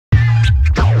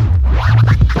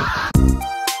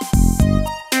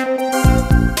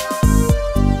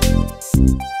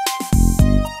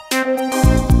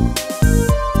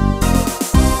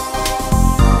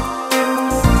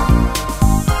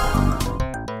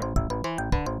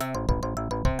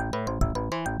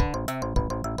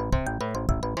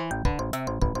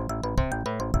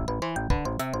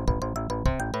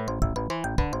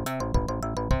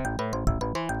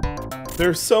There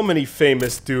are so many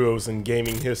famous duos in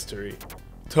gaming history.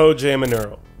 ToeJam and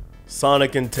Earl,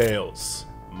 Sonic and Tails,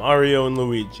 Mario and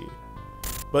Luigi.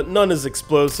 But none as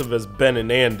explosive as Ben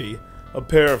and Andy, a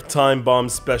pair of time bomb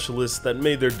specialists that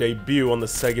made their debut on the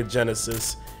Sega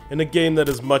Genesis in a game that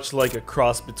is much like a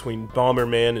cross between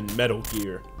Bomberman and Metal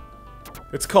Gear.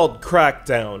 It's called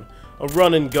Crackdown, a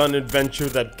run-and-gun adventure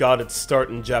that got its start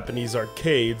in Japanese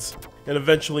arcades and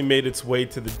eventually made its way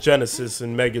to the Genesis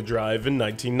and Mega Drive in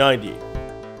 1990.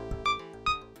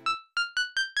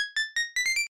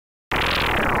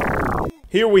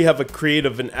 Here we have a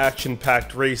creative and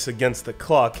action-packed race against the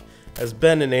clock as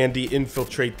Ben and Andy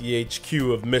infiltrate the HQ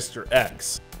of Mr.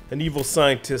 X, an evil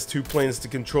scientist who plans to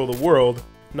control the world,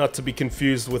 not to be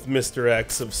confused with Mr.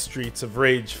 X of Streets of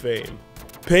Rage fame.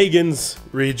 Pagans,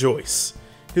 rejoice.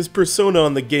 His persona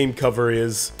on the game cover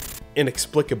is,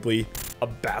 inexplicably, a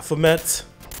Baphomet?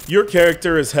 Your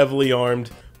character is heavily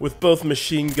armed, with both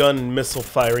machine gun and missile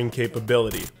firing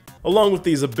capability. Along with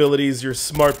these abilities, your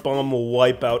smart bomb will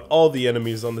wipe out all the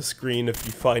enemies on the screen if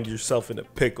you find yourself in a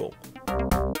pickle.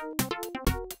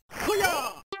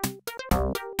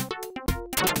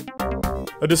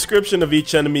 A description of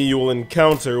each enemy you will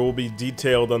encounter will be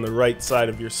detailed on the right side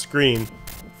of your screen,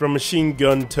 from machine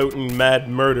gun toting mad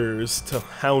murderers to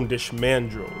houndish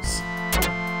mandrills.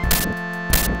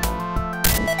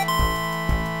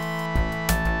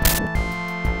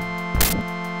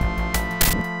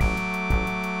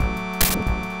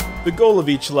 The goal of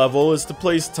each level is to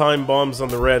place time bombs on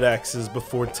the red axes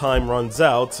before time runs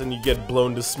out and you get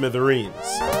blown to smithereens.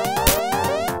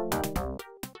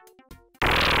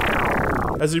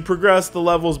 As you progress, the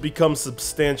levels become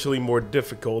substantially more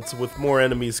difficult, with more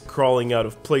enemies crawling out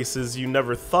of places you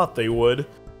never thought they would,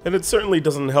 and it certainly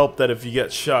doesn't help that if you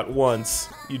get shot once,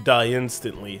 you die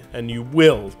instantly, and you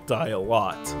will die a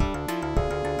lot.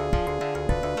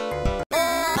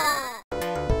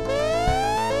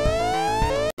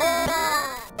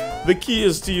 The key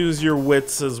is to use your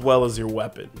wits as well as your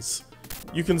weapons.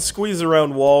 You can squeeze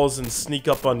around walls and sneak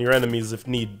up on your enemies if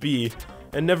need be,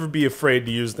 and never be afraid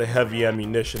to use the heavy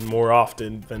ammunition more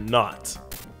often than not.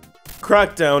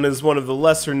 Crackdown is one of the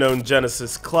lesser known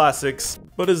Genesis classics,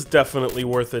 but is definitely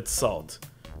worth its salt.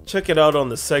 Check it out on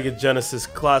the Sega Genesis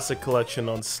Classic Collection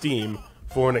on Steam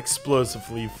for an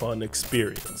explosively fun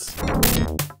experience.